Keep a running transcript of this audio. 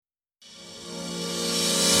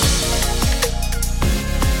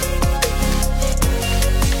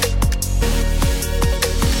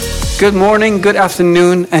Good morning, good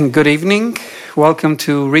afternoon, and good evening. Welcome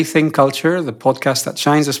to Rethink Culture, the podcast that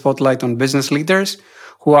shines a spotlight on business leaders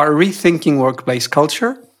who are rethinking workplace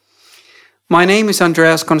culture. My name is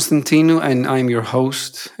Andreas Constantinou, and I'm your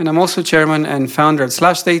host. And I'm also chairman and founder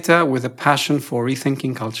at Data with a passion for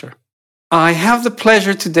rethinking culture. I have the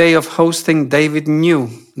pleasure today of hosting David New.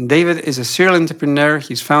 David is a serial entrepreneur.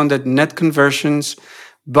 He's founded Net Conversions,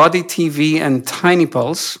 Body TV, and Tiny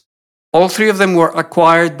Pulse. All three of them were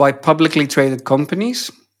acquired by publicly traded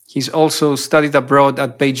companies. He's also studied abroad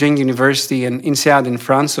at Beijing University and INSEAD in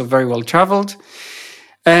France, so very well traveled.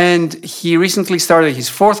 And he recently started his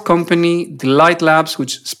fourth company, Delight Labs,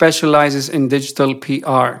 which specializes in digital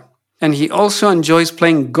PR. And he also enjoys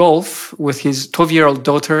playing golf with his 12-year-old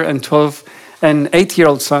daughter and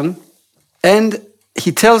 8-year-old son. And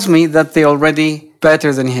he tells me that they're already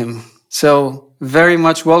better than him. So very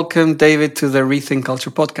much welcome, David, to the Rethink Culture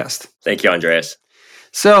podcast. Thank you, Andreas.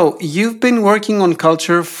 So you've been working on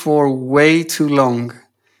culture for way too long,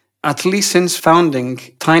 at least since founding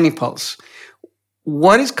Tiny Pulse.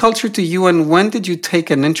 What is culture to you, and when did you take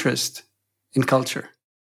an interest in culture?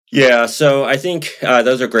 Yeah, so I think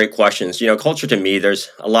those are great questions. Culture to me, there's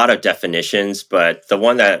a lot of definitions, but the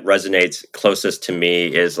one that resonates closest to me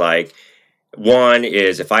is one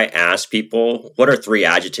is if I ask people, what are three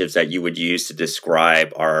adjectives that you would use to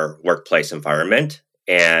describe our workplace environment?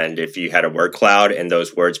 And if you had a word cloud and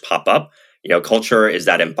those words pop up, culture is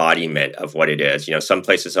that embodiment of what it is. Some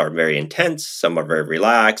places are very intense, some are very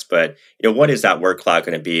relaxed, but what is that word cloud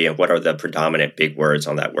going to be, and what are the predominant big words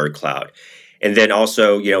on that word cloud? And then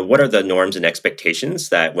also, what are the norms and expectations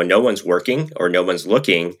that when no one's working or no one's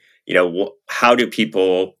looking, how do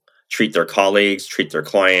people treat their colleagues, treat their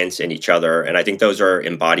clients and each other? And I think those are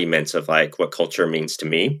embodiments of what culture means to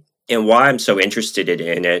me. And why I'm so interested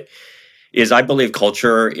in it is I believe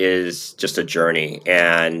culture is just a journey,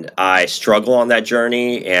 and I struggle on that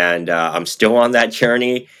journey, and I'm still on that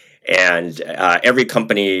journey. And every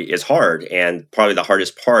company is hard, and probably the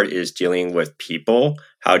hardest part is dealing with people.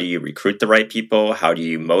 How do you recruit the right people? How do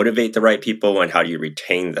you motivate the right people? And how do you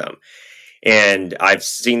retain them? And I've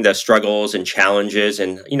seen the struggles and challenges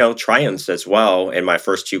and, triumphs as well in my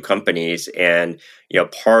first two companies. And,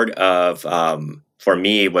 part of, for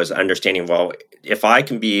me, was understanding, if I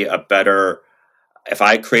create a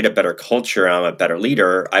better culture, I'm a better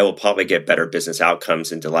leader, I will probably get better business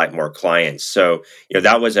outcomes and delight more clients. So,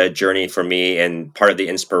 that was a journey for me. And part of the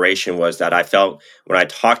inspiration was that I felt when I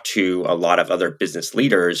talked to a lot of other business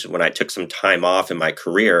leaders, when I took some time off in my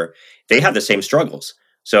career, they had the same struggles.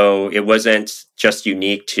 So it wasn't just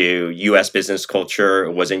unique to US business culture.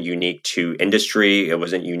 It wasn't unique to industry. It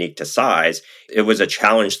wasn't unique to size. It was a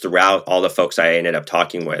challenge throughout all the folks I ended up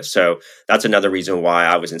talking with. So that's another reason why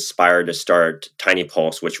I was inspired to start Tiny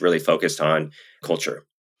Pulse, which really focused on culture.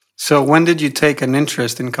 So when did you take an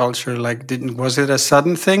interest in culture? Was it a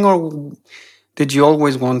sudden thing, or did you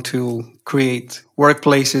always want to create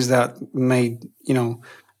workplaces that made,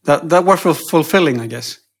 that were fulfilling, I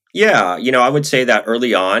guess? Yeah, I would say that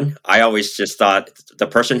early on, I always just thought the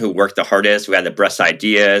person who worked the hardest, who had the best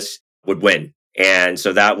ideas, would win. And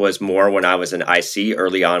so that was more when I was an IC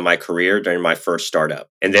early on in my career during my first startup.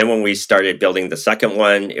 And then when we started building the second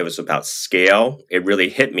one, it was about scale. It really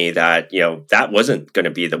hit me that, that wasn't going to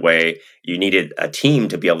be the way. You needed a team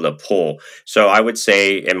to be able to pull. So I would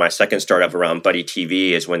say in my second startup around Buddy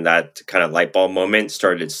TV is when that kind of light bulb moment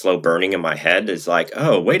started slow burning in my head. Is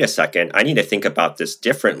oh, wait a second, I need to think about this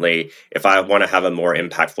differently if I want to have a more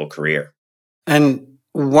impactful career. And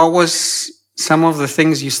what was some of the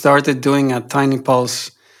things you started doing at Tiny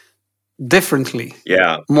Pulse differently?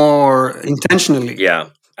 Yeah. More intentionally? Yeah.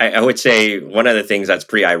 I would say one of the things that's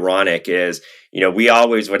pretty ironic is, we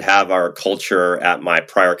always would have our culture at my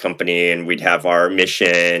prior company, and we'd have our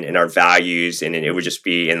mission and our values, and it would just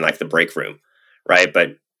be in the break room, right?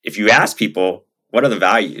 But if you ask people, what are the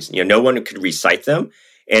values? No one could recite them.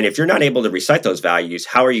 And if you're not able to recite those values,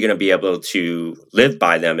 how are you going to be able to live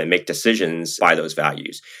by them and make decisions by those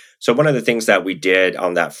values? So one of the things that we did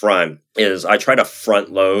on that front is I try to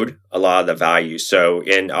front load a lot of the values. So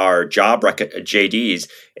in our job JDs,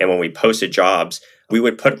 and when we posted jobs, we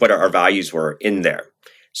would put what our values were in there.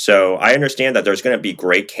 So I understand that there's going to be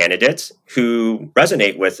great candidates who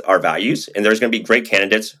resonate with our values, and there's going to be great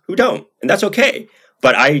candidates who don't. And that's okay.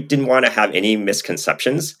 But I didn't want to have any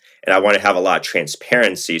misconceptions, and I want to have a lot of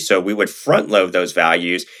transparency. So we would front load those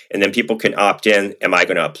values, and then people can opt in, am I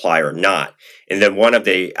going to apply or not? And then one of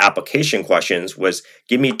the application questions was,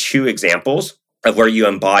 give me 2 examples of where you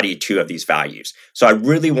embody 2 of these values. So I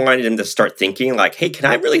really wanted them to start thinking hey, can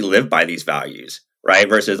I really live by these values? Right?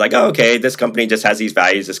 Versus oh, okay, this company just has these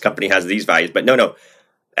values, this company has these values. But no,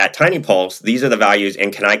 at Tiny Pulse, these are the values,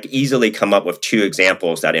 and can I easily come up with 2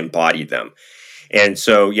 examples that embody them? And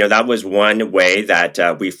so, that was one way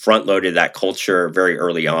that we front loaded that culture very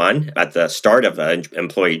early on at the start of an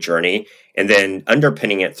employee journey. And then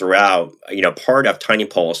underpinning it throughout, part of Tiny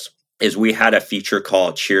Pulse is we had a feature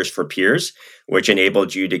called Cheers for Peers, which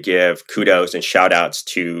enabled you to give kudos and shout outs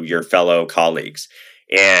to your fellow colleagues.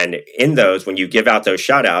 And in those, when you give out those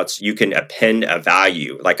shout outs, you can append a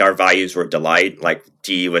value. Like our values were delight, like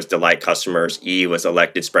D was delight customers, E was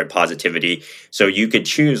elected spread positivity. So you could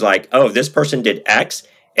choose like, oh, this person did X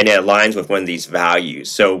and it aligns with one of these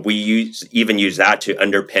values. So we even use that to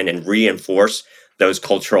underpin and reinforce those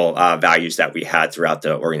cultural values that we had throughout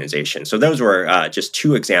the organization. So those were just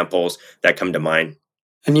 2 examples that come to mind.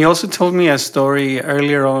 And you also told me a story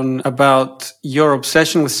earlier on about your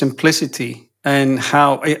obsession with simplicity and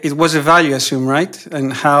how it was a value, I assume, right?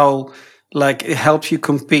 And how it helps you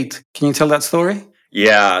compete. Can you tell that story?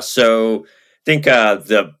 Yeah. So I think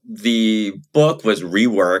the book was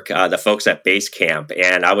Rework, the folks at Basecamp.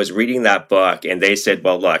 And I was reading that book and they said,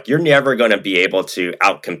 well, look, you're never going to be able to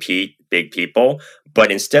outcompete big people.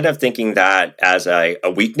 But instead of thinking that as a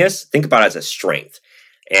weakness, think about it as a strength.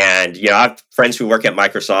 And, I have friends who work at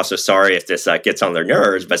Microsoft, so sorry if this gets on their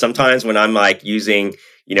nerves, but sometimes when I'm using,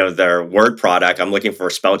 their Word product, I'm looking for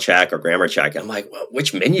a spell check or grammar check. I'm like, well,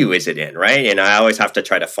 which menu is it in, right? And I always have to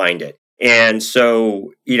try to find it. And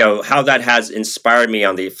so, how that has inspired me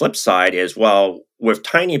on the flip side is, well, with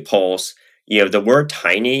Tiny Pulse, the word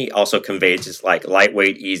tiny also conveys is like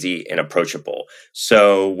lightweight, easy, and approachable.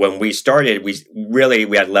 So when we started,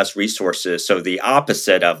 we had less resources. So the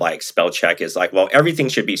opposite of spell check is well, everything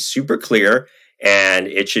should be super clear and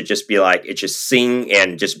it should just be it should sing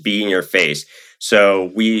and just be in your face.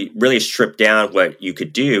 So we really stripped down what you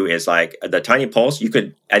could do is the Tiny Pulse, you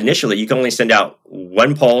can only send out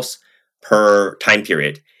 1 pulse per time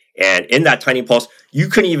period. And in that Tiny Pulse, you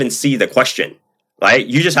couldn't even see the question. Right?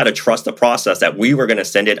 You just had to trust the process that we were going to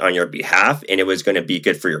send it on your behalf and it was going to be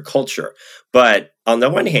good for your culture. But on the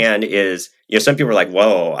one hand is, some people are like,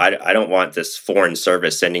 whoa, I don't want this foreign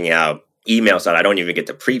service sending out emails that I don't even get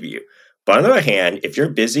to preview. But on the other hand, if you're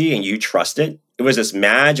busy and you trust it, it was this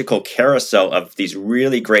magical carousel of these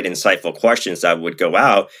really great, insightful questions that would go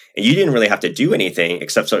out. And you didn't really have to do anything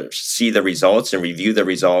except sort of see the results and review the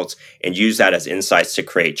results and use that as insights to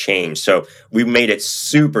create change. So we made it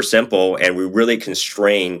super simple and we really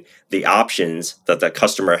constrained the options that the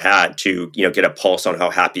customer had to, get a pulse on how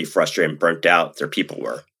happy, frustrated, and burnt out their people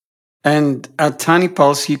were. And at Tiny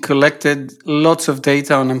Pulse, you collected lots of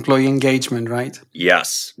data on employee engagement, right?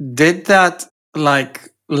 Yes. Did that light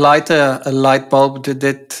a light bulb? Did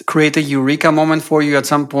it create a eureka moment for you at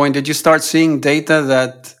some point? Did you start seeing data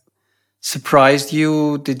that surprised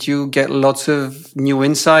you? Did you get lots of new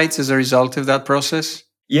insights as a result of that process?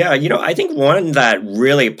 Yeah, I think one that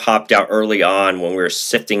really popped out early on when we were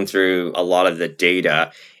sifting through a lot of the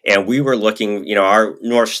data and we were looking, our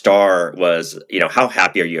North Star was, how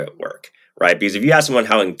happy are you at work? Right? Because if you ask someone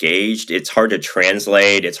how engaged, it's hard to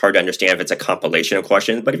translate. It's hard to understand if it's a compilation of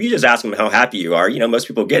questions. But if you just ask them how happy you are, most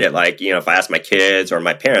people get it. If I ask my kids or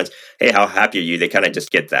my parents, hey, how happy are you? They kind of just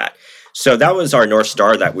get that. So that was our North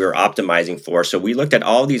Star that we were optimizing for. So we looked at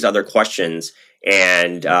all these other questions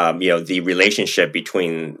and, the relationship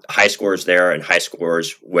between high scores there and high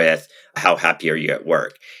scores with how happy are you at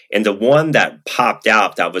work. And the one that popped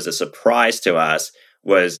out that was a surprise to us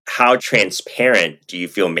was how transparent do you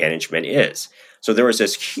feel management is? So there was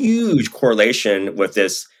this huge correlation with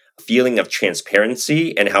this feeling of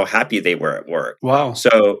transparency and how happy they were at work. Wow.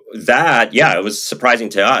 So that, it was surprising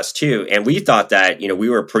to us too. And we thought that, we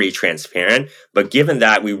were pretty transparent, but given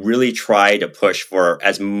that we really tried to push for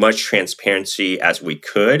as much transparency as we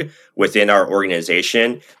could within our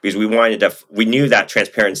organization because we knew that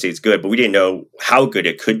transparency is good, but we didn't know how good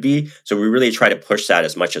it could be. So we really tried to push that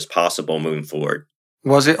as much as possible moving forward.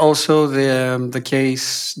 Was it also the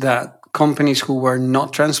case that companies who were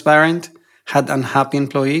not transparent had unhappy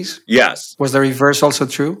employees? Yes. Was the reverse also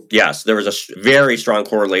true? Yes. There was a very strong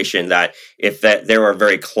correlation that if they were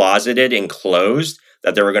very closeted and closed,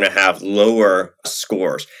 that they were going to have lower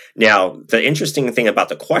scores. Now, the interesting thing about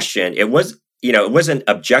the question, it wasn't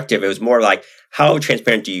objective. It was more like, how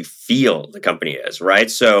transparent do you feel the company is, right?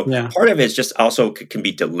 So part of it is just also can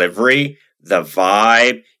be delivery, the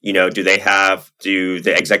vibe, do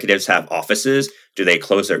the executives have offices? Do they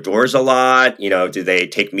close their doors a lot? Do they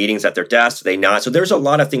take meetings at their desk? Do they not? So there's a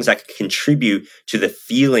lot of things that can contribute to the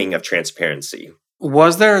feeling of transparency.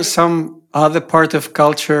 Was there some other part of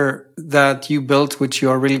culture that you built which you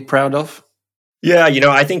are really proud of? Yeah,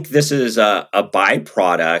 I think this is a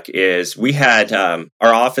byproduct is we had our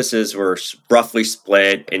offices were roughly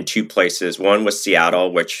split in two places. One was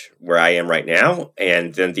Seattle, which where I am right now,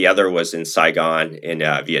 and then the other was in Saigon in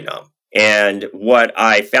Vietnam. And what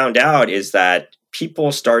I found out is that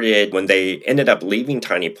people started when they ended up leaving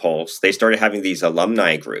Tiny Pulse, they started having these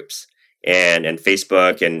alumni groups and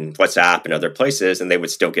Facebook and WhatsApp and other places, and they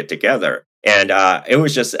would still get together. And it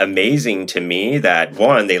was just amazing to me that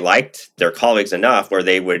one, they liked their colleagues enough where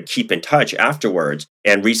they would keep in touch afterwards.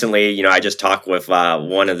 And recently, I just talked with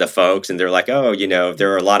one of the folks, and they're like, oh,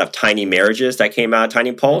 there are a lot of tiny marriages that came out of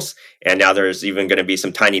Tiny Pulse. And now there's even going to be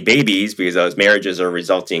some tiny babies because those marriages are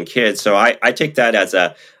resulting in kids. So I take that as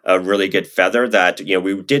a really good feather that,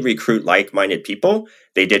 we did recruit like-minded people.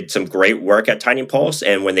 They did some great work at Tiny Pulse.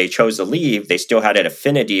 And when they chose to leave, they still had an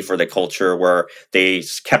affinity for the culture where they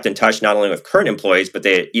kept in touch not only with current employees, but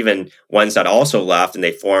they even ones that also left, and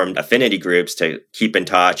they formed affinity groups to keep in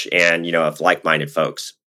touch and, of like-minded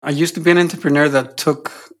folks. I used to be an entrepreneur that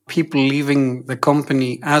took people leaving the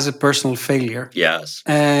company as a personal failure. Yes.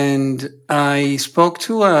 And I spoke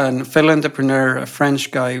to a fellow entrepreneur, a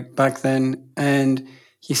French guy back then, and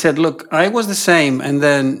he said, look, I was the same. And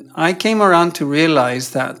then I came around to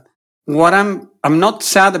realize that I'm not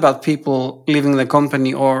sad about people leaving the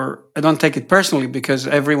company, or I don't take it personally because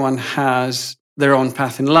everyone has their own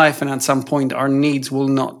path in life. And at some point, our needs will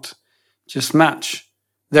not just match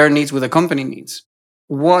their needs with the company needs.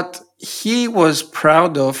 What he was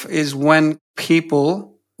proud of is when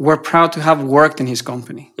people were proud to have worked in his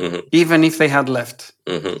company, even if they had left.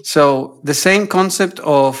 So the same concept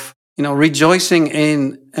of, rejoicing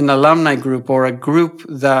in an alumni group or a group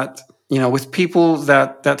that, with people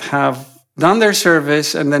that have done their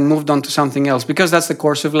service and then moved on to something else, because that's the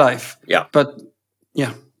course of life. Yeah. But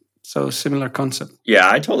yeah, so similar concept. Yeah,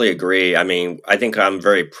 I totally agree. I mean, I think I'm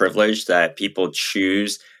very privileged that people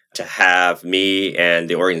choose to have me and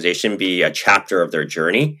the organization be a chapter of their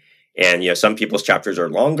journey. And, some people's chapters are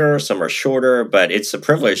longer, some are shorter, but it's a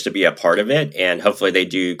privilege to be a part of it. And hopefully they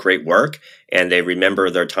do great work and they remember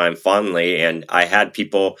their time fondly. And I had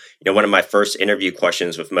people, one of my first interview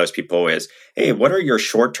questions with most people is, hey, what are your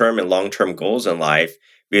short-term and long-term goals in life?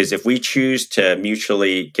 Because if we choose to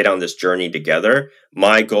mutually get on this journey together,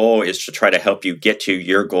 my goal is to try to help you get to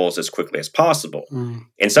your goals as quickly as possible.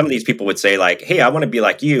 And some of these people would say like, hey, I want to be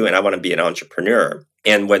like you and I want to be an entrepreneur.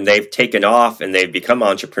 And when they've taken off and they've become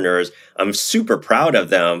entrepreneurs, I'm super proud of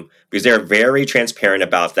them because they're very transparent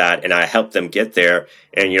about that. And I helped them get there.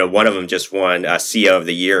 And, one of them just won CEO of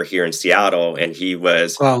the Year here in Seattle. And he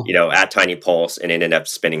was, Wow. At Tiny Pulse and ended up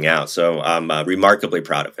spinning out. So I'm remarkably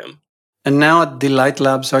proud of him. And now at Delight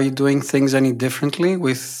Labs, are you doing things any differently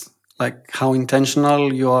with like how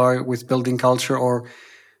intentional you are with building culture, or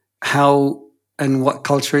how and what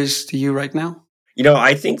culture is to you right now?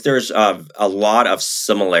 I think there's a lot of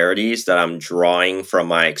similarities that I'm drawing from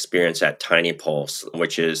my experience at Tiny Pulse,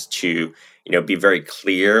 which is to, be very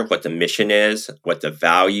clear what the mission is, what the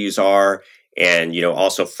values are, and,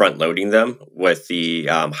 also front loading them with the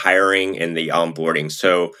hiring and the onboarding.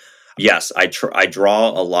 So yes, I draw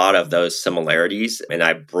a lot of those similarities and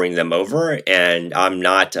I bring them over, and I'm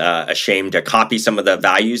not ashamed to copy some of the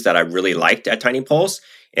values that I really liked at Tiny Pulse.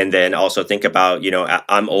 And then also think about,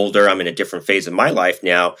 I'm older, I'm in a different phase of my life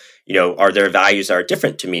now. Are there values that are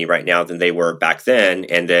different to me right now than they were back then?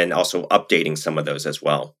 And then also updating some of those as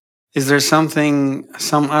well. Is there some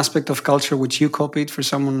aspect of culture which you copied from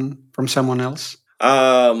someone else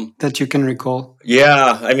that you can recall?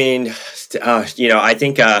 Yeah, I mean, I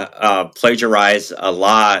think plagiarize a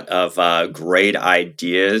lot of great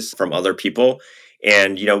ideas from other people.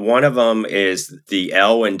 And, one of them is the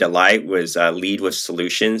L in Delight was lead with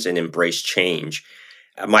solutions and embrace change.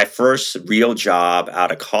 My first real job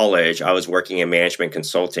out of college, I was working in management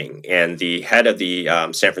consulting. And the head of the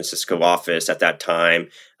San Francisco office at that time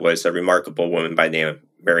was a remarkable woman by the name of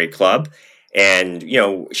Mary Clubb. And,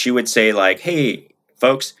 she would say like, hey,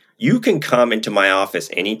 folks, you can come into my office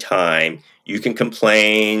anytime. You can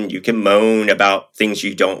complain, you can moan about things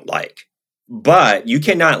you don't like. But you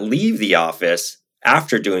cannot leave the office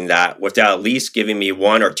after doing that without at least giving me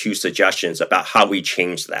one or two suggestions about how we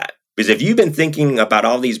change that. Because if you've been thinking about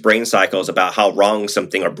all these brain cycles about how wrong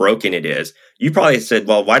something or broken it is, you probably said,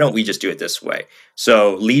 well, why don't we just do it this way?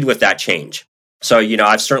 So lead with that change. So,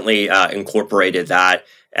 I've certainly incorporated that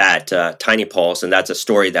at Tiny Pulse. And that's a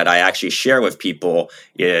story that I actually share with people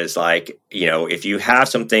is like, if you have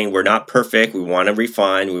something, we're not perfect, we want to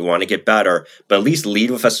refine, we want to get better, but at least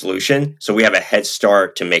lead with a solution so we have a head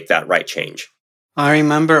start to make that right change. I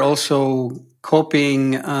remember also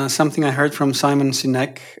copying something I heard from Simon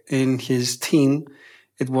Sinek in his team.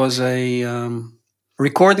 It was a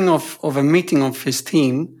recording of a meeting of his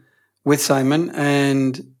team with Simon,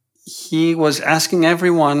 and he was asking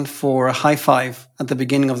everyone for a high five at the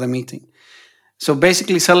beginning of the meeting. So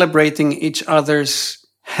basically celebrating each other's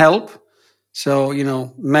help. So,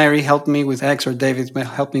 Mary helped me with X or David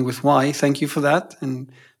helped me with Y. Thank you for that.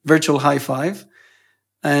 And virtual high five.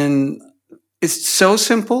 And it's so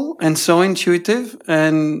simple and so intuitive.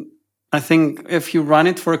 And I think if you run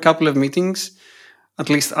it for a couple of meetings, at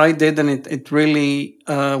least I did, and it really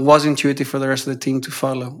was intuitive for the rest of the team to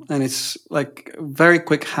follow. And it's like a very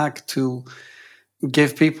quick hack to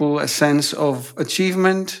give people a sense of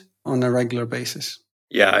achievement on a regular basis.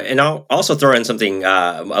 Yeah, and I'll also throw in something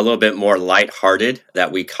a little bit more lighthearted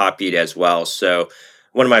that we copied as well. So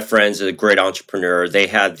one of my friends is a great entrepreneur. They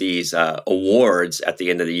had these awards at the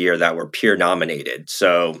end of the year that were peer nominated.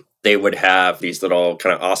 So they would have these little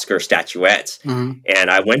kind of Oscar statuettes. Mm-hmm.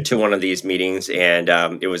 And I went to one of these meetings, and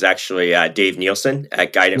it was actually Dave Nielsen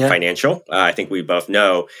at Guidant Financial. I think we both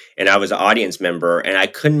know. And I was an audience member, and I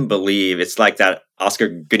couldn't believe it's like that Oscar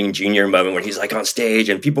Gooding Jr. moment when he's like on stage,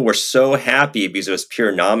 and people were so happy because it was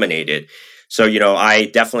peer nominated. So, I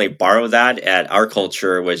definitely borrow that at our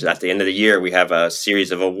culture, which at the end of the year, we have a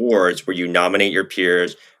series of awards where you nominate your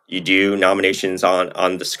peers. You do nominations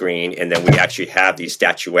on the screen, and then we actually have these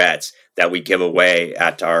statuettes that we give away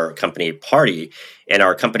at our company party. And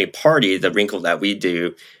our company party, the wrinkle that we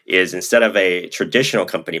do is instead of a traditional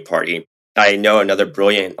company party, I know another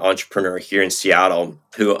brilliant entrepreneur here in Seattle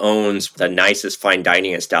who owns the nicest fine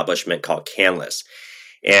dining establishment called Canlis.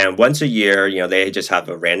 And once a year, they just have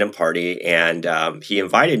a random party, and he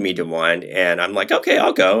invited me to one, and I'm like, okay,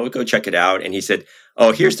 I'll go check it out. And he said,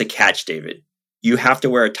 oh, here's the catch, David. You have to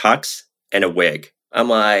wear a tux and a wig. I'm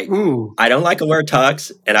like, ooh. I don't like to wear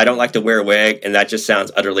tux, and I don't like to wear a wig, and that just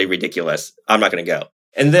sounds utterly ridiculous. I'm not going to go.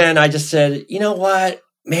 And then I just said, you know what?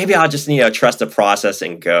 Maybe I'll just trust the process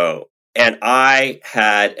and go. And I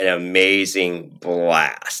had an amazing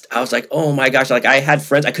blast. I was like, oh my gosh, like I had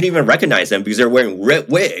friends, I couldn't even recognize them because they're wearing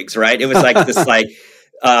wigs, right? It was like this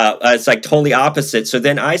it's like totally opposite. So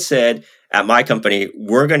then I said, at my company,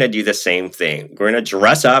 we're going to do the same thing. We're going to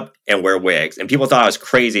dress up and wear wigs. And people thought I was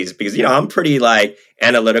crazy because, I'm pretty like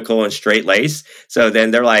analytical and straight laced. So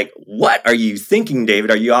then they're like, what are you thinking,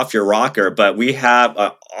 David? Are you off your rocker? But we have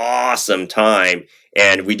an awesome time.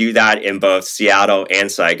 And we do that in both Seattle and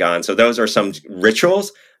Saigon. So those are some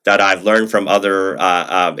rituals that I've learned from other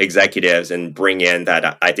executives and bring in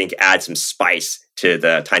that I think add some spice to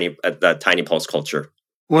the Tiny Pulse culture.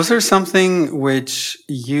 Was there something which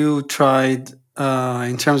you tried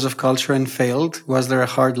in terms of culture and failed? Was there a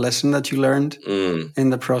hard lesson that you learned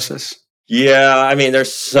in the process? Yeah,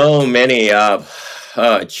 there's so many. One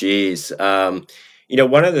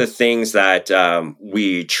of the things that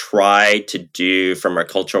we try to do from a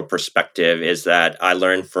cultural perspective is that I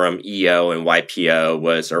learned from EO and YPO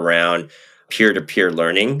was around peer-to-peer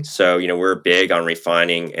learning. So, we're big on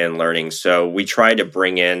refining and learning. So we try to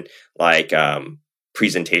bring in like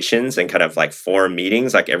presentations and kind of like forum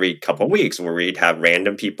meetings like every couple of weeks where we'd have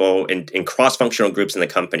random people in cross-functional groups in the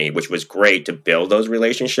company, which was great to build those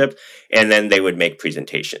relationships. And then they would make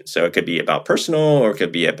presentations. So it could be about personal or it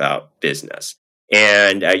could be about business.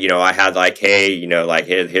 And, I had like, hey,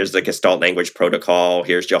 here's the Gestalt language protocol.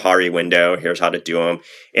 Here's Johari window. Here's how to do them.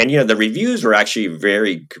 And, the reviews were actually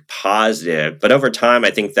very positive. But over time,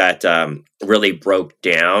 I think that really broke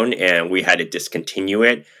down and we had to discontinue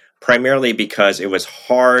it. Primarily because it was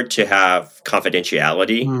hard to have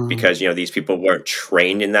confidentiality because, these people weren't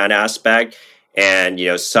trained in that aspect. And,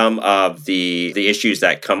 some of the issues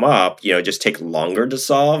that come up, just take longer to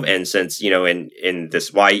solve. And since, in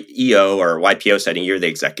this YEO or YPO setting, you're the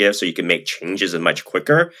executive, so you can make changes much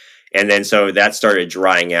quicker. And then so that started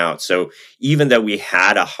drying out. So even though we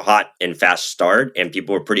had a hot and fast start and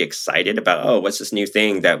people were pretty excited about, oh, what's this new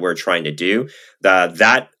thing that we're trying to do?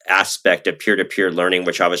 That aspect of peer-to-peer learning,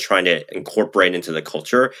 which I was trying to incorporate into the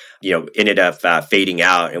culture, ended up fading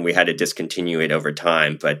out and we had to discontinue it over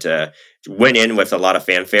time. But went in with a lot of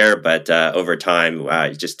fanfare, but over time,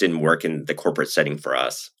 it just didn't work in the corporate setting for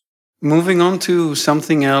us. Moving on to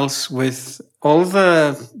something else, with all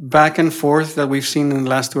the back and forth that we've seen in the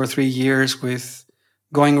last 2 or 3 years with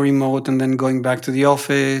going remote and then going back to the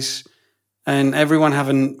office, and everyone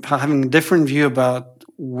having a different view about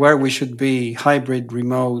where we should be, hybrid,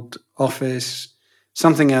 remote, office,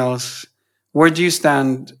 something else. Where do you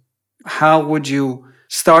stand? How would you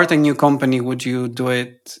start a new company? Would you do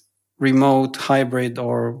it remote, hybrid,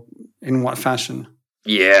 or in what fashion?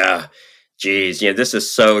 Yeah. Geez, this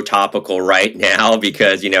is so topical right now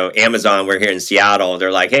because, Amazon, we're here in Seattle.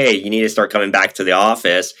 They're like, hey, you need to start coming back to the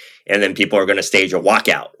office. And then people are going to stage a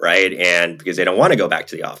walkout, right? And because they don't want to go back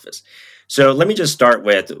to the office. So let me just start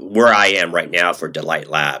with where I am right now for Delight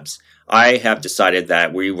Labs. I have decided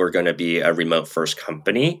that we were going to be a remote first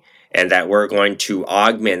company and that we're going to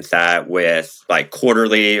augment that with like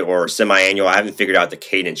quarterly or semi-annual. I haven't figured out the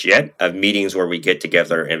cadence yet of meetings where we get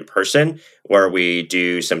together in person, where we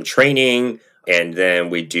do some training and then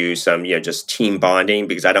we do some, just team bonding,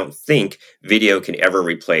 because I don't think video can ever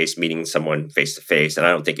replace meeting someone face to face. And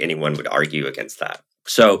I don't think anyone would argue against that.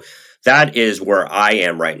 So that is where I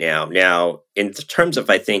am right now. Now, in terms of,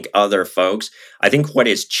 I think, other folks, I think what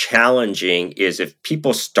is challenging is if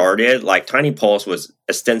people started, like Tiny Pulse was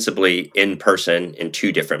ostensibly in person in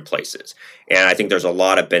 2 different places. And I think there's a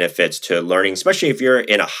lot of benefits to learning, especially if you're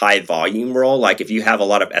in a high volume role. Like if you have a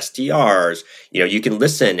lot of SDRs, you can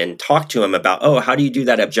listen and talk to them about, oh, how do you do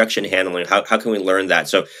that objection handling? How can we learn that?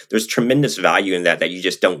 So there's tremendous value in that you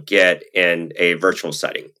just don't get in a virtual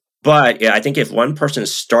setting. But I think if one person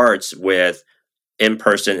starts with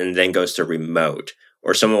in-person and then goes to remote,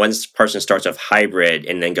 or one person starts off hybrid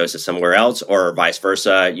and then goes to somewhere else, or vice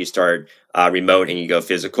versa, you start remote and you go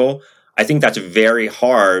physical, I think that's very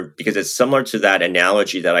hard because it's similar to that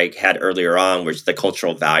analogy that I had earlier on, which is the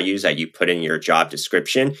cultural values that you put in your job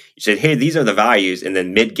description. You said, hey, these are the values, and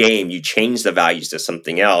then mid-game, you change the values to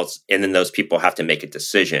something else, and then those people have to make a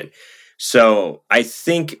decision. So I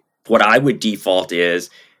think what I would default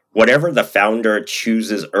is, whatever the founder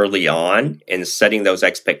chooses early on and setting those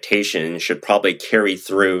expectations should probably carry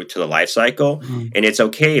through to the life cycle. Mm-hmm. And it's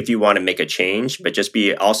okay if you want to make a change, but just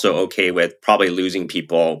be also okay with probably losing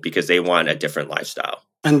people because they want a different lifestyle.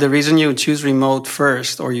 And the reason you choose remote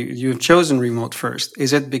first, or you've chosen remote first,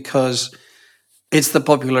 is it because it's the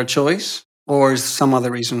popular choice? Or is some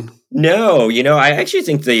other reason? No, I actually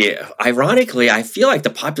think ironically, I feel like the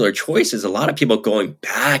popular choice is a lot of people going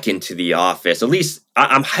back into the office. At least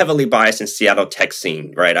I'm heavily biased in Seattle tech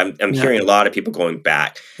scene, right? I'm hearing a lot of people going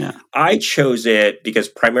back. Yeah. I chose it because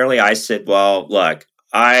primarily I said, well, look,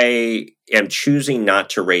 I am choosing not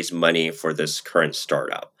to raise money for this current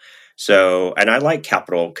startup. So, and I like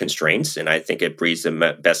capital constraints, and I think it breeds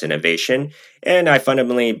the best innovation. And I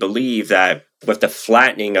fundamentally believe that with the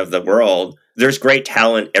flattening of the world, there's great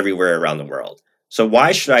talent everywhere around the world. So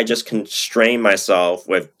why should I just constrain myself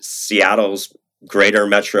with Seattle's greater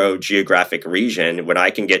metro geographic region when I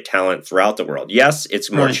can get talent throughout the world? Yes,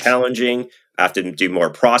 it's more challenging. I have to do more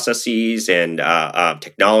processes and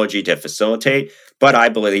technology to facilitate. But I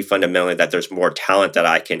believe fundamentally that there's more talent that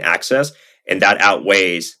I can access, and that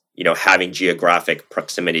outweighs having geographic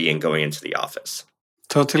proximity and going into the office.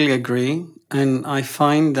 Totally agree. And I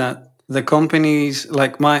find that the companies,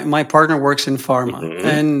 like my partner works in pharma, mm-hmm.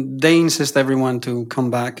 and they insist everyone to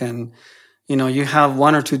come back and, you have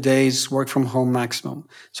 1 or 2 days work from home maximum.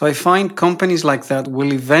 So I find companies like that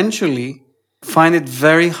will eventually find it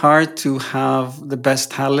very hard to have the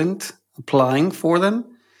best talent applying for them,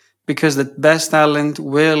 because the best talent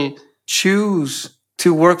will choose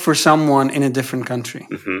to work for someone in a different country.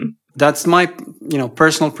 Mm-hmm. That's my,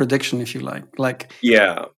 personal prediction, if you like.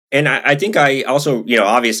 Yeah. And I think I also,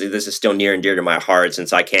 obviously this is still near and dear to my heart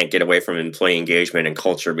since I can't get away from employee engagement and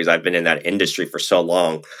culture because I've been in that industry for so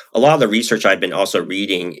long. A lot of the research I've been also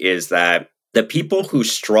reading is that the people who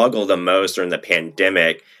struggle the most during the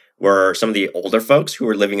pandemic were some of the older folks who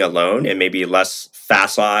were living alone and maybe less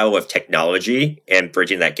facile with technology and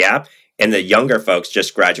bridging that gap, and the younger folks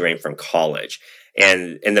just graduating from college.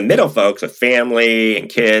 And in the middle folks with family and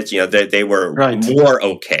kids, they were more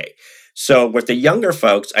okay. So with the younger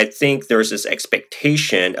folks, I think there's this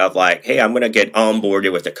expectation of like, hey, I'm going to get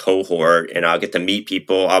onboarded with a cohort and I'll get to meet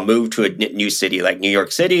people. I'll move to a new city like New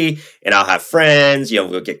York City and I'll have friends,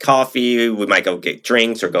 we'll get coffee. We might go get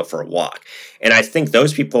drinks or go for a walk. And I think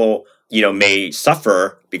those people, may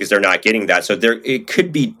suffer because they're not getting that. So it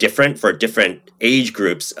could be different for different age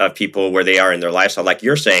groups of people where they are in their lifestyle. Like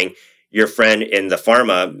you're saying, your friend in the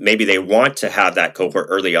pharma, maybe they want to have that cohort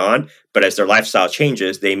early on, but as their lifestyle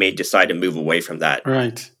changes, they may decide to move away from that.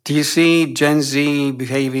 Right. Do you see Gen Z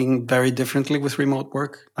behaving very differently with remote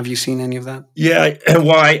work? Have you seen any of that? Yeah.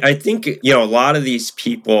 Well, I think, a lot of these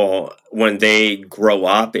people, when they grow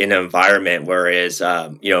up in an environment where it's,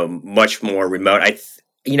 much more remote,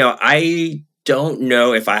 I don't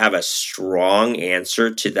know if I have a strong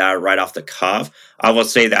answer to that right off the cuff. I will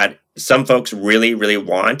say that some folks really, really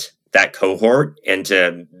want that cohort and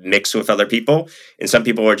to mix with other people. And some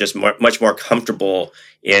people are just much more comfortable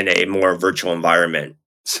in a more virtual environment.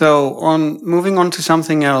 So moving on to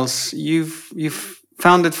something else, you've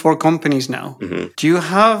founded 4 companies now. Mm-hmm. Do you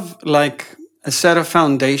have like a set of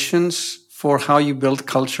foundations for how you build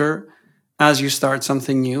culture as you start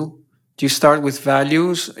something new? Do you start with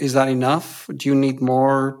values? Is that enough? Do you need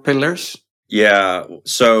more pillars? Yeah.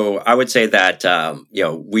 So I would say that,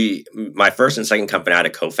 my first and second company, I had a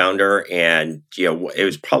co-founder, and, it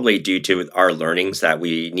was probably due to our learnings that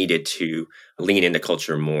we needed to lean into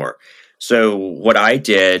culture more. So what I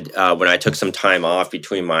did when I took some time off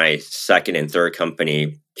between my second and third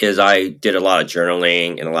company is I did a lot of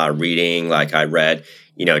journaling and a lot of reading. Like I read,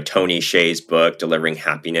 Tony Hsieh's book, Delivering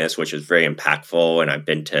Happiness, which is very impactful. And I've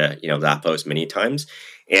been to, that post many times.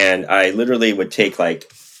 And I literally would take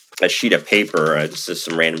like a sheet of paper, just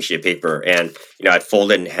some random sheet of paper, and I'd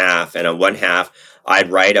fold it in half, and on one half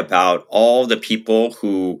I'd write about all the people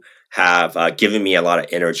who have given me a lot of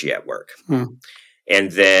energy at work.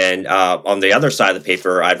 And then on the other side of the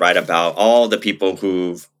paper, I'd write about all the people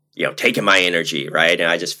who've taken my energy, right?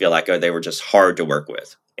 And I just feel like they were just hard to work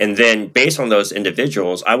with. And then based on those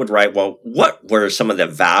individuals, I would write, well, what were some of the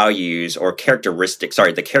values or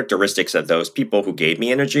the characteristics of those people who gave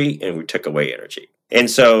me energy and who took away energy. And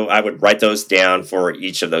so I would write those down for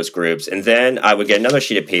each of those groups. And then I would get another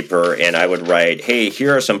sheet of paper and I would write, hey,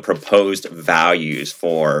 here are some proposed values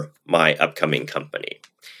for my upcoming company.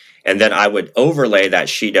 And then I would overlay that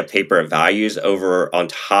sheet of paper of values over on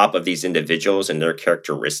top of these individuals and their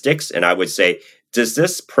characteristics. And I would say, does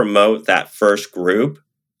this promote that first group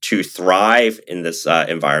to thrive in this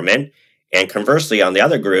environment? And conversely, on the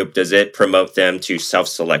other group, does it promote them to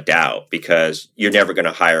self-select out because you're never going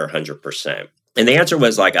to hire 100%? And the answer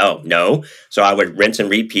was like, oh, no. So I would rinse and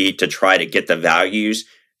repeat to try to get the values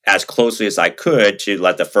as closely as I could to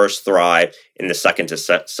let the first thrive and the second to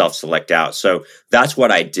self-select out. So that's what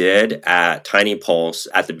I did at Tiny Pulse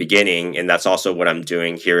at the beginning. And that's also what I'm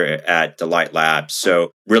doing here at Delight Labs.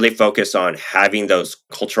 So really focus on having those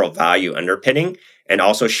cultural value underpinning and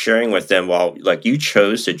also sharing with them, well, like you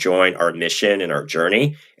chose to join our mission and our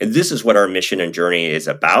journey. And this is what our mission and journey is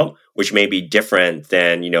about, which may be different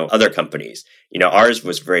than, other companies. Ours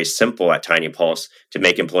was very simple at Tiny Pulse to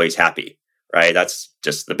make employees happy. Right. That's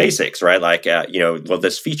just the basics, right? Like, will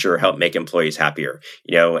this feature help make employees happier?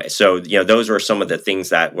 So, those were some of the things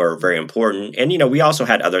that were very important. And, we also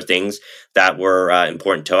had other things that were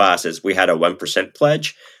important to us is we had a 1%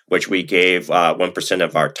 pledge, which we gave 1%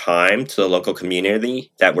 of our time to the local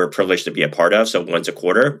community that we're privileged to be a part of. So once a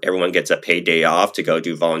quarter, everyone gets a paid day off to go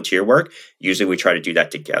do volunteer work. Usually we try to do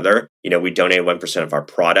that together. We donate 1% of our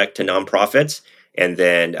product to nonprofits. And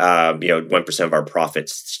then, 1% of our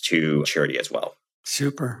profits to charity as well.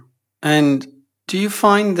 Super. And do you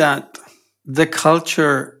find that the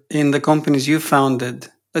culture in the companies you founded,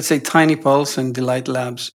 let's say Tiny Pulse and Delight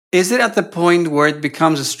Labs, is it at the point where it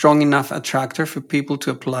becomes a strong enough attractor for people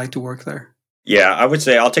to apply to work there? Yeah, I would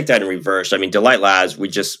say I'll take that in reverse. I mean, Delight Labs, we're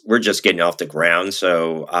just getting off the ground,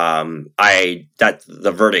 so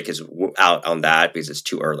the verdict is out on that because it's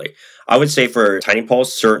too early. I would say for Tiny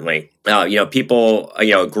Pulse, certainly, people,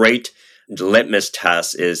 a great litmus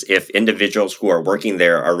test is if individuals who are working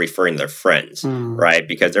there are referring their friends, right?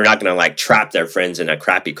 Because they're not going to like trap their friends in a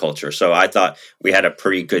crappy culture. So I thought we had a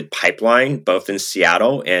pretty good pipeline, both in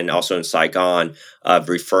Seattle and also in Saigon, of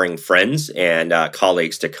referring friends and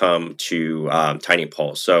colleagues to come to Tiny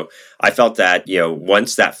Pulse. So I felt that,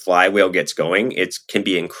 once that flywheel gets going, it can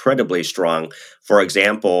be incredibly strong. For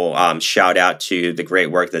example, shout out to the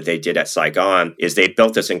great work that they did at Saigon is they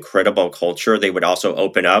built this incredible culture. They would also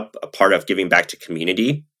open up a part of giving back to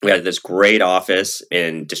community. We had this great office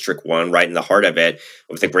in District 1, right in the heart of it,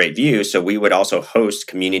 with a great view. So we would also host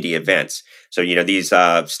community events. So, these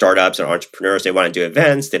startups and entrepreneurs, they want to do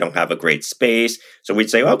events. They don't have a great space. So we'd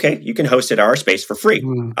say, okay, you can host it at our space for free.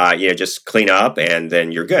 Just clean up and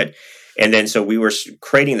then you're good. And then so we were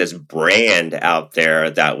creating this brand out there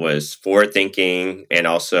that was forward thinking and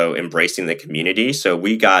also embracing the community. So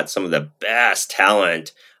we got some of the best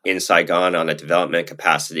talent in Saigon on a development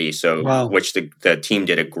capacity. So Wow. Which the team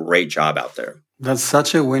did a great job out there. That's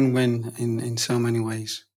such a win-win in so many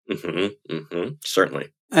ways. Certainly.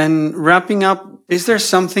 And wrapping up, is there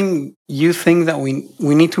something you think that we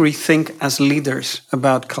need to rethink as leaders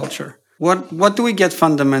about culture? What do we get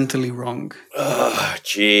fundamentally wrong? Oh,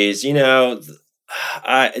 geez. I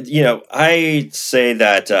say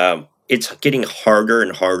that it's getting harder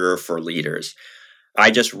and harder for leaders.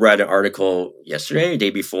 I just read an article yesterday, the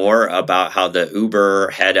day before, about how the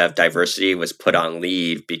Uber head of diversity was put on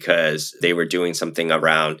leave because they were doing something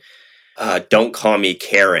around don't call me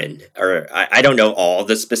Karen, or I don't know all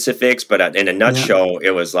the specifics, but in a nutshell,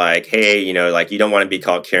 It was like, hey, you don't want to be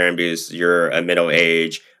called Karen because you're a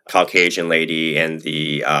middle-aged Caucasian lady and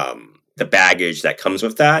the baggage that comes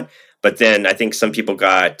with that. But then I think some people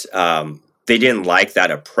they didn't like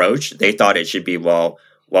that approach. They thought it should be, well,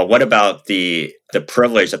 well, what about the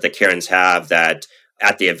privilege that the Karens have that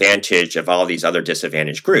at the advantage of all these other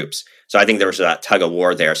disadvantaged groups? So I think there was that tug of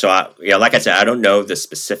war there. So, like I said, I don't know the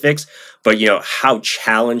specifics, but how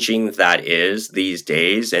challenging that is these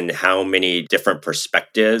days, and how many different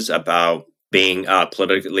perspectives about being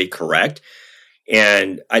politically correct.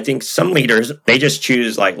 And I think some leaders, they just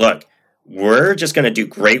choose like, look, we're just going to do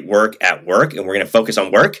great work at work, and we're going to focus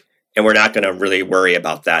on work, and we're not going to really worry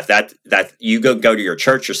about that. That you go to your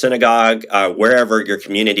church or synagogue, wherever your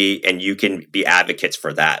community, and you can be advocates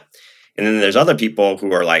for that. And then there's other people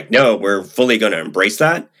who are like, no, we're fully going to embrace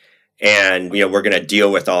that, and we're going to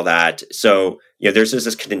deal with all that. So there's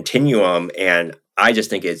this continuum, and I just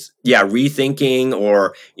think it's rethinking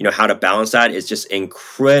or how to balance that is just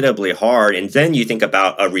incredibly hard. And then you think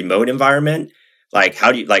about a remote environment. Like,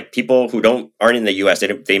 how do you, like, people who aren't in the U.S.,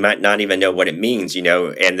 they might not even know what it means, and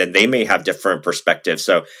then they may have different perspectives.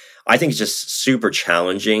 So I think it's just super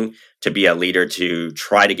challenging to be a leader to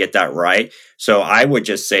try to get that right. So I would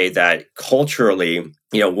just say that culturally,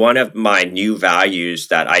 one of my new values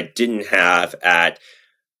that I didn't have at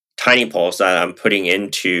Tiny Pulse that I'm putting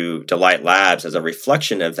into Delight Labs as a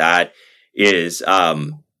reflection of that is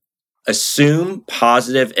assume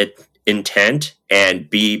positive intent and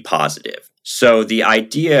be positive. So the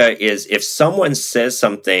idea is, if someone says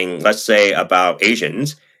something, let's say about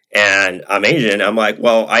Asians, and I'm Asian, I'm like,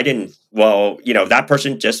 that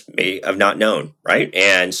person just may have not known, right?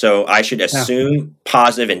 And so I should assume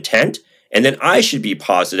positive intent, and then I should be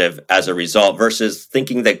positive as a result, versus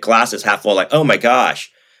thinking that glass is half full, like, oh my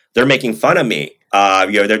gosh, they're making fun of me.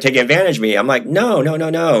 They're taking advantage of me. I'm like, no.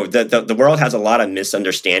 The world has a lot of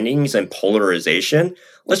misunderstandings and polarization.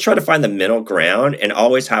 Let's try to find the middle ground and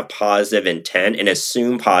always have positive intent and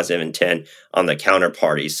assume positive intent on the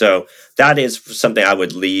counterparty. So that is something I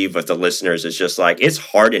would leave with the listeners. It's just like, it's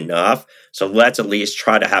hard enough. So let's at least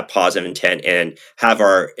try to have positive intent and have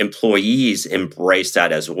our employees embrace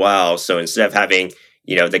that as well. So instead of having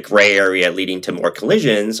the gray area leading to more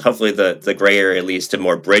collisions, hopefully the gray area leads to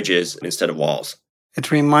more bridges instead of walls.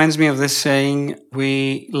 It reminds me of this saying,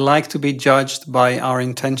 we like to be judged by our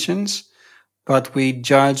intentions, but we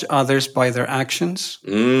judge others by their actions.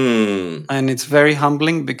 And it's very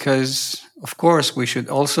humbling because, of course, we should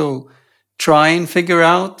also try and figure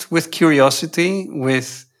out with curiosity,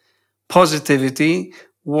 with positivity,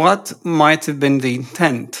 what might have been the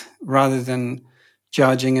intent, rather than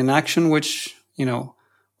judging an action which,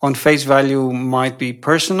 on face value might be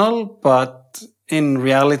personal, but in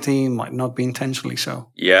reality might not be intentionally so.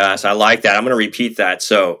 Yes, I like that. I'm going to repeat that.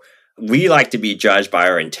 So we like to be judged by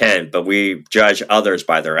our intent, but we judge others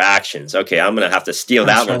by their actions. Okay, I'm going to have to steal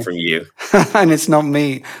that one from you. And it's not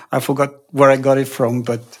me. I forgot where I got it from,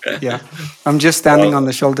 but yeah. I'm just standing on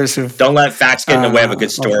the shoulders of... Don't let facts get in the way of a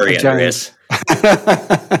good story, Andreas.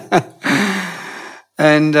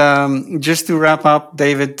 And just to wrap up,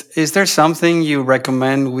 David, is there something you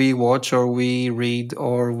recommend we watch or we read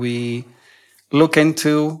or we look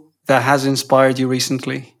into that has inspired you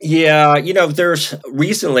recently? Yeah, there's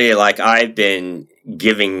recently, like, I've been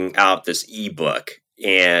giving out this ebook,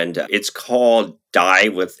 and it's called Die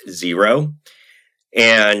with Zero.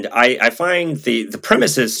 And I find the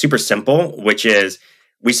premise is super simple, which is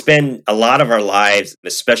we spend a lot of our lives,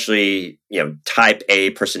 especially, type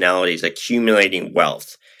A personalities, accumulating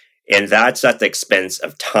wealth. And that's at the expense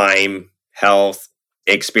of time, health,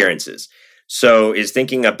 experiences. So is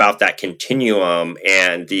thinking about that continuum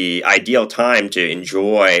and the ideal time to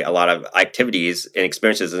enjoy a lot of activities and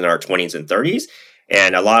experiences in our 20s and 30s.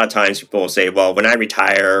 And a lot of times people will say, well, when I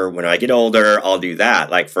retire, when I get older, I'll do that.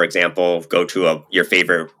 Like, for example, go to your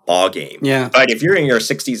favorite ball game. Yeah. But if you're in your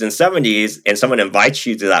 60s and 70s and someone invites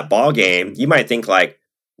you to that ball game, you might think like,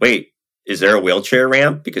 wait, is there a wheelchair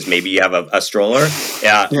ramp? Because maybe you have a stroller.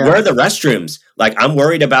 Where are the restrooms? Like, I'm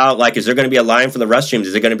worried about, like, is there going to be a line for the restrooms?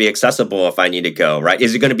 Is it going to be accessible if I need to go, right?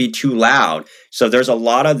 Is it going to be too loud? So there's a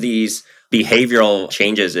lot of these behavioral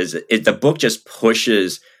changes. The book just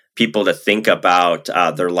pushes people to think about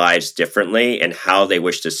their lives differently and how they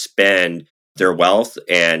wish to spend their wealth,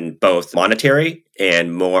 and both monetary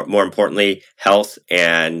and more importantly, health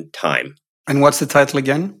and time. And what's the title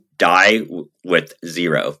again? Die with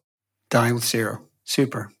Zero. Die with Zero.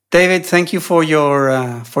 Super. David, thank you for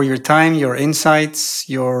your time, your insights,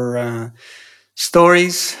 your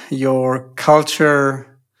stories, your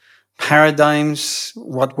culture paradigms,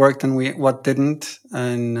 what worked and what didn't.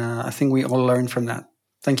 And I think we all learned from that.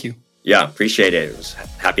 Thank you. Yeah, appreciate it. I was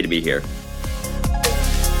happy to be here.